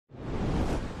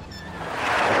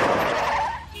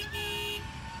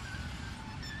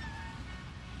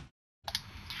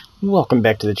Welcome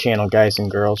back to the channel, guys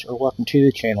and girls, or welcome to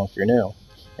the channel if you're new.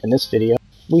 In this video,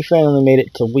 we finally made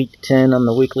it to week 10 on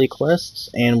the weekly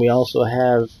quests, and we also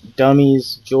have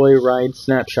Dummies Joyride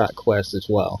Snapshot quest as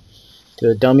well.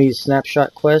 The Dummies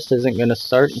Snapshot quest isn't going to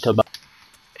start until about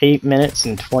 8 minutes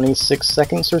and 26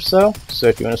 seconds or so, so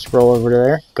if you want to scroll over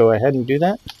there, go ahead and do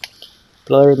that.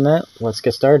 But other than that, let's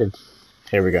get started.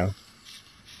 Here we go.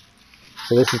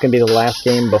 So this is going to be the last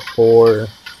game before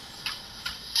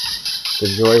the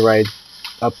Joyride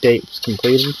update was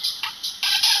completed.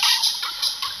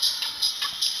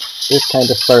 This kind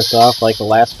of starts off like the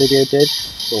last video did.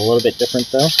 It's a little bit different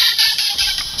though.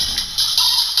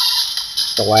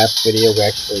 The last video we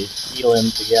actually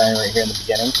elimed the guy right here in the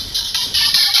beginning.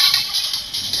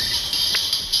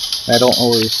 I don't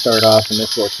always start off in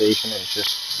this location, it's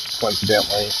just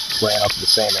coincidentally ran up the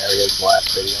same area as the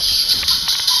last video.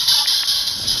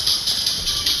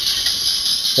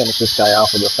 Finish this guy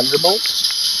off with a Thunderbolt.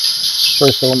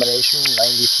 First elimination,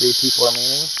 93 people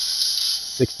remaining.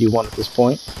 61 at this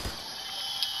point.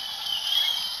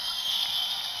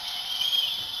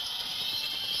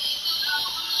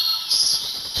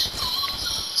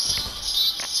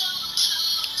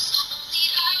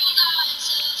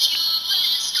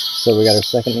 So we got our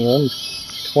second elim,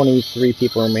 23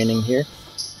 people remaining here.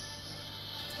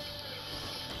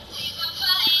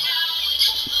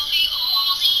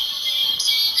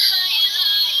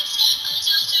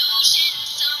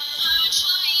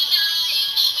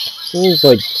 So there's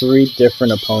like 3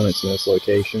 different opponents in this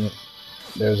location.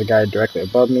 There's a guy directly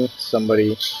above me,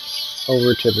 somebody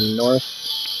over to the north,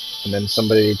 and then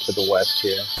somebody to the west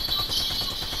here.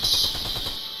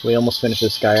 We almost finished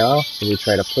this guy off, so we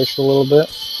try to push a little bit.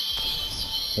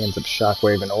 He ends up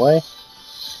shockwaving away.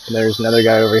 And there's another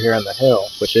guy over here on the hill,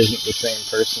 which isn't the same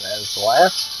person as the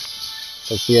last,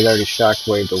 because he had already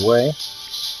shockwaved away.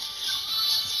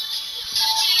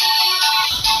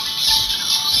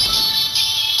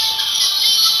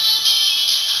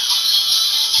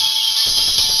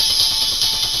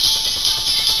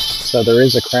 So there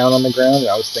is a crown on the ground, and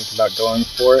I was thinking about going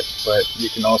for it, but you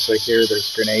can also hear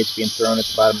there's grenades being thrown at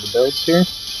the bottom of the builds here.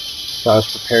 So I was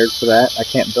prepared for that. I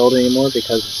can't build anymore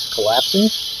because it's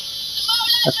collapsing.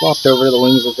 I swapped over to the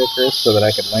Wings of Icarus so that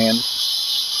I could land.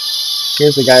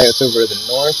 Here's the guy that's over to the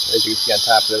north, as you can see on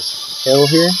top of this hill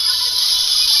here.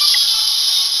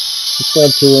 We still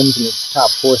have 2 limbs in the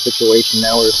top 4 situation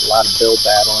now where there's a lot of build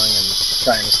battling and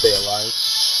trying to stay alive.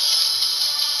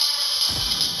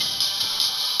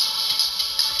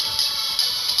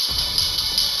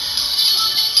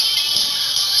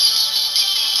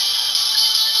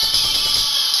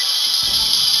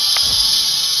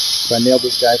 So I nailed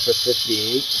this guy for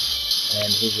 58,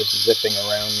 and he's just zipping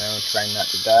around now, trying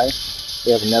not to die.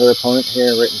 We have another opponent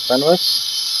here right in front of us.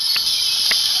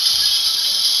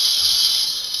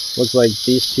 Looks like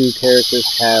these 2 characters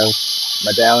have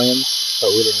medallions,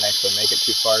 but we didn't actually make it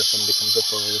too far. Somebody comes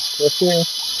up over this cliff here,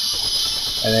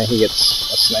 and then he gets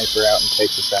a sniper out and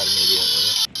takes us out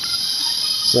immediately.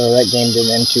 So that game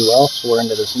didn't end too well, so we're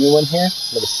into this new one here,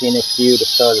 with a scenic view to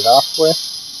start it off with.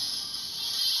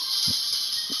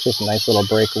 Just a nice little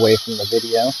break away from the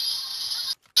video.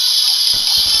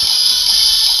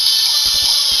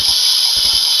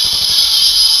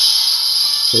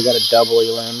 So we got a double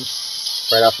elim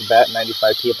right off the bat,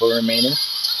 95 people remaining.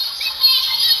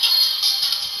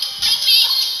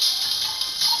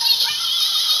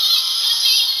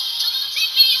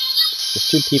 There's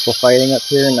 2 people fighting up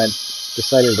here, and I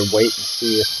decided to wait and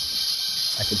see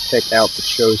if I could pick out the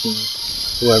chosen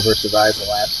whoever survived the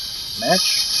last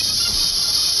match.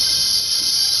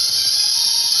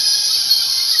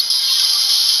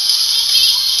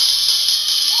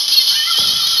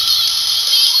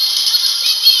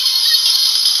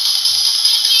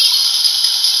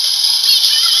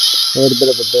 A little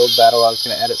bit of a build battle. I was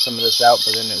going to edit some of this out,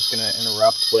 but then it was going to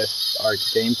interrupt with our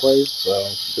gameplay, so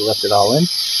we left it all in.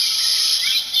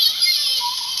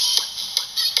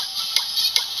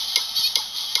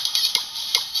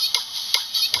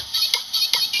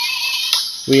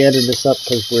 We edited this up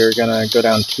because we were going to go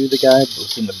down to the guy, but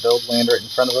we've seen the build land right in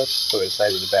front of us, so we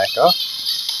decided to back off.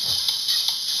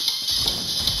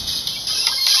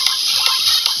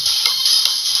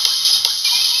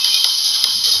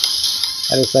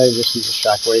 I decided to just use a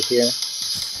shockwave here,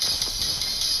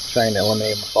 trying to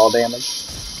eliminate him with fall damage.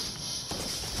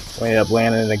 We ended up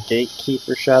landing a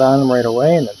gatekeeper shot on him right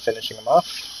away and then finishing him off.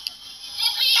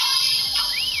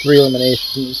 3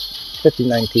 eliminations,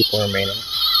 59 people remaining.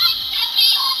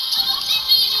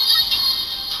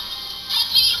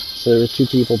 So there were 2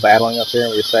 people battling up here,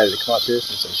 and we decided to come up here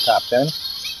since it was top 10.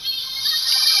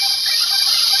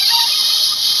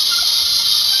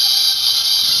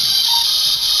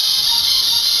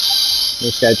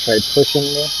 This guy tried pushing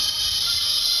me.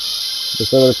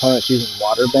 This other opponent's using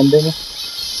water bending.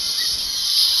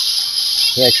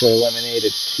 He actually eliminated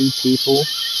 2 people,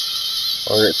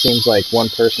 or it seems like one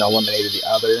person eliminated the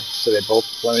other, so they both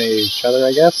eliminated each other,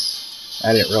 I guess.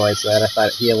 I didn't realize that. I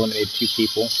thought he eliminated 2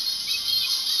 people.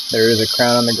 There is a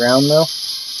crown on the ground though,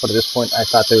 but at this point I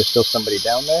thought there was still somebody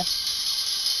down there.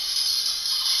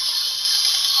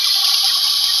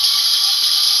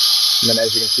 And then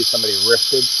as you can see, somebody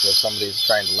rifted, so somebody's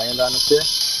trying to land on us here.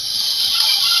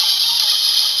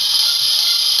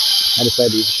 I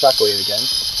decided to use a shockwave again.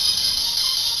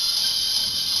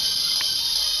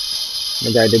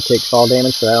 The guy did take fall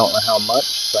damage, but I don't know how much,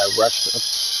 so I rushed up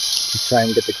to try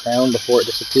and get the crown before it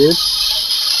disappeared.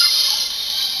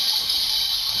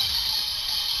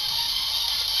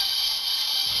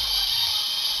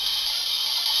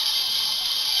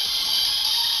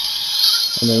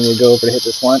 And then we go over to hit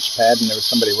this launch pad, and there was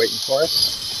somebody waiting for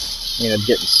us. We ended up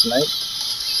getting sniped.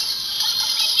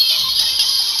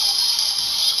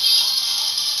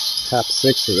 Top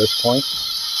 6 at this point.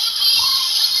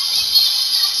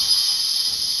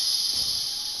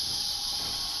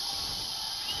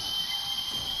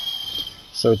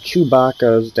 So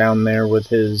Chewbacca's down there with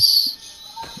his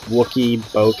Wookiee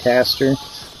bowcaster.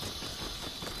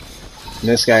 And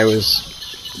this guy was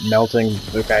melting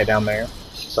the guy down there.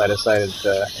 So I decided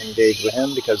to engage with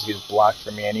him because he's blocked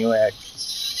for me anyway.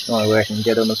 The only way I can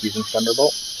get him is using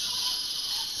Thunderbolt.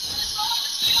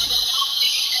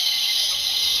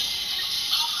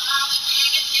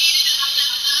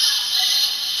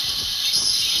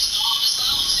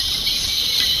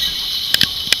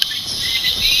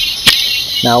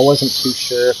 Now I wasn't too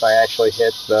sure if I actually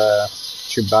hit the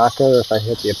Chewbacca or if I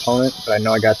hit the opponent, but I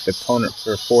know I got the opponent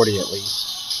for 40 at least.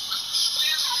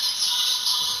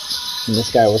 And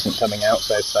this guy wasn't coming out,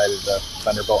 so I decided to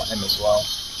Thunderbolt him as well.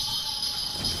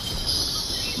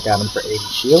 Got him for 80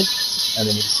 shield, and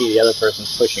then you can see the other person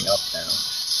pushing up now.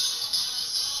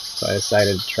 So I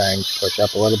decided to try and push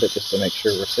up a little bit just to make sure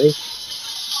we're safe.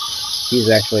 He's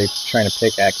actually trying to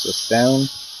pickaxe us down.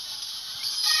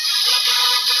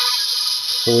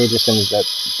 So we just ended up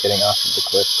getting off of the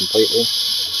cliff completely.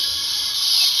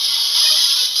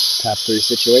 Top 3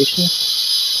 situation.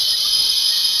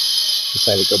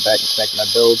 Decided to go back and connect my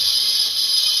build.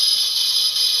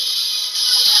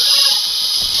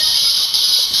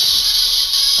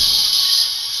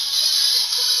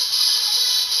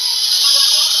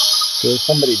 So there's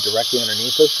somebody directly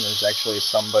underneath us, and there's actually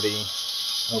somebody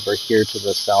over here to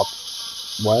the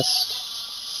southwest.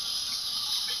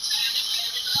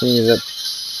 We ended up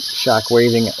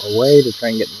shockwaving away to try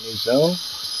and get a new zone.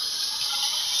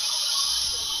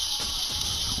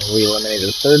 And we eliminated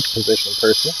a 3rd position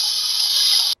person.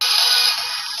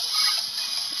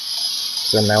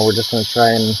 So now we're just going to try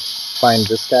and find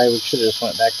this guy. We should have just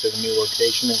went back to the new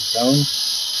location of zone.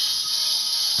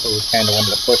 So we kind of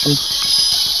wanted to push him.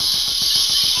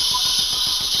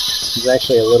 He's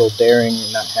actually a little daring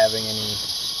not having any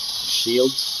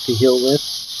shields to heal with.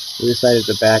 We decided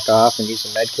to back off and use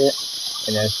a medkit.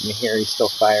 And as you can hear, he's still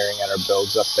firing at our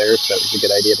builds up there, so it was a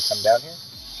good idea to come down here.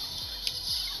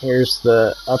 Here's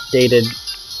the updated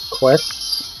quests.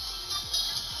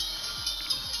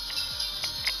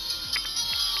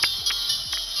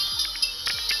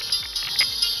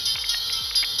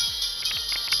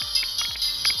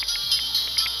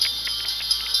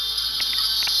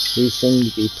 These seem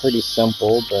to be pretty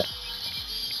simple, but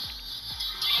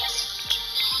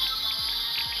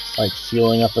like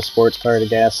fueling up a sports car at a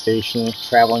gas station,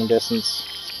 traveling distance.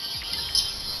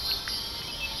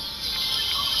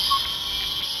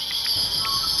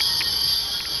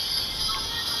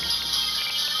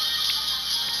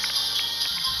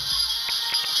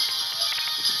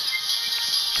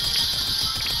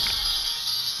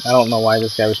 I don't know why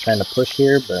this guy was trying to push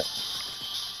here, but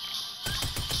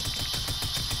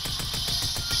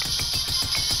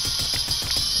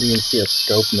you can see a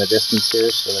scope in the distance here,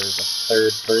 so there's a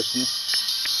 3rd person.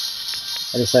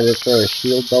 I decided to throw a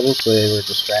shield bubble so they were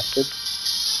distracted.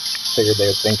 Figured they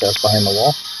would think I was behind the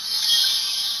wall.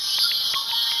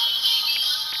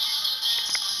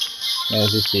 And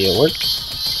as you see, it works.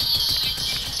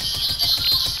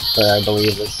 But I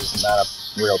believe this is not a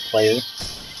real player,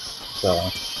 so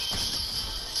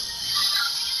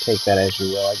take that as you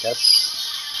will, I guess.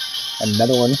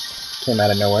 Another one came out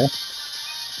of nowhere.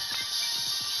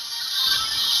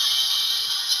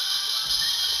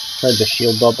 Tried the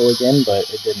shield bubble again, but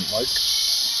it didn't work.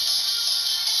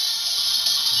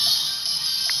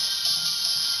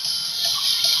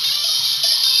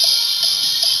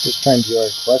 Just trying to do a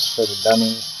request for the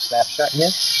dummy snapshot here.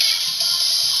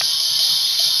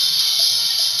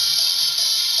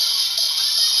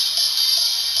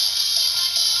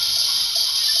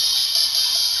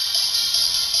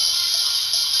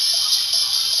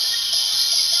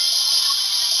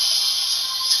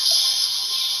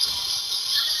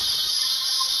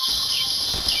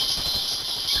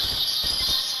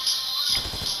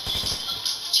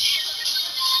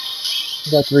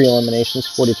 We got 3 eliminations,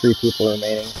 43 people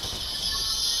remaining.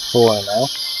 4 now.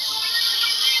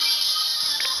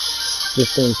 This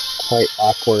seems quite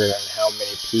awkward on how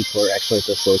many people are actually at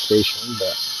this location,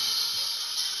 but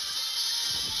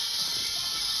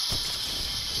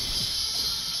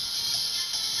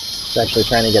I was actually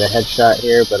trying to get a headshot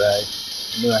here, but I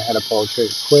knew I had to pull the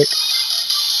trigger quick.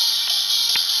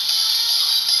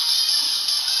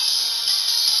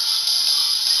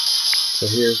 So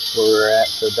here's where we're at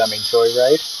for Dummy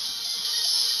Joyride.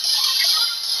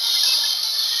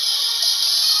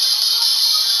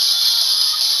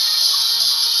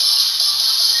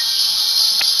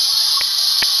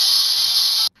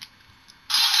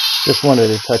 Just wanted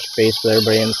to touch base with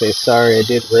everybody and say sorry. I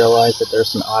did realize that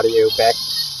there's some audio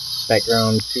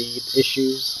background feed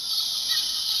issues.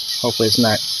 Hopefully it's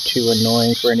not too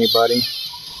annoying for anybody.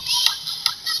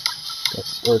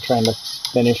 We're trying to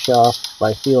finish off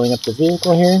by fueling up the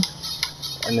vehicle here,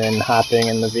 and then hopping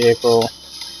in the vehicle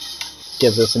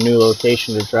gives us a new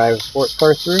location to drive a sports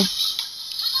car through.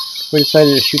 We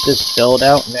decided to shoot this build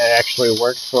out, and it actually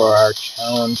worked for our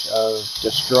challenge of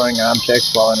destroying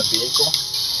objects while in a vehicle.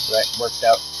 So that worked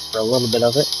out for a little bit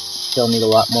of it. Still need a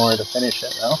lot more to finish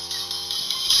it though.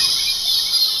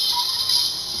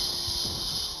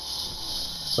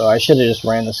 So I should have just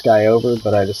ran this guy over,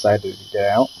 but I decided to get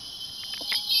out.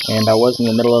 And I was in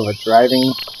the middle of a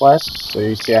driving quest, so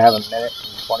you see I have a minute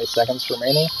and 20 seconds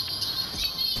remaining.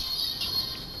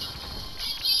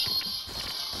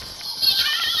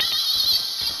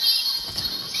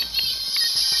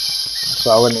 So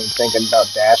I wasn't even thinking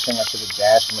about dashing. I should have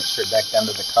dashed and went straight back down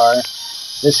to the car.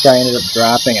 This guy ended up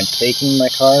dropping and taking my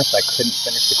car, so I couldn't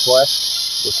finish the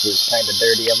quest, which was kind of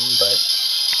dirty of him, but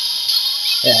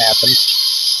it happened.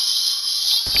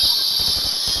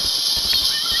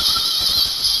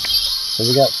 So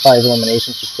we got 5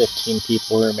 eliminations with 15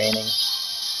 people remaining.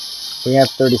 We have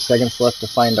 30 seconds left to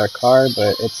find our car,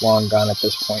 but it's long gone at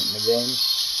this point in the game.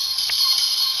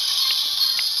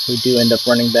 We do end up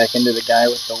running back into the guy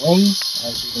with the wings.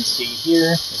 As you can see here,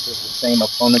 this is the same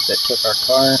opponent that took our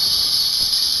car.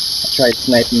 I tried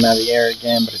sniping him out of the air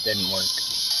again, but it didn't work.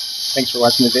 Thanks for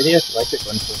watching the video. If you liked it, go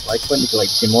ahead and click the like button. If you'd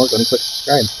like to see more, go ahead and click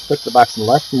subscribe. Click the box on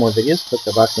the left for more videos. Click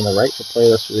the box on the right for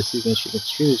playlists for the season so you can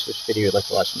choose which video you'd like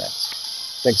to watch next.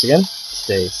 Thanks again.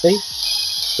 Stay safe.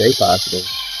 Stay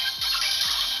positive.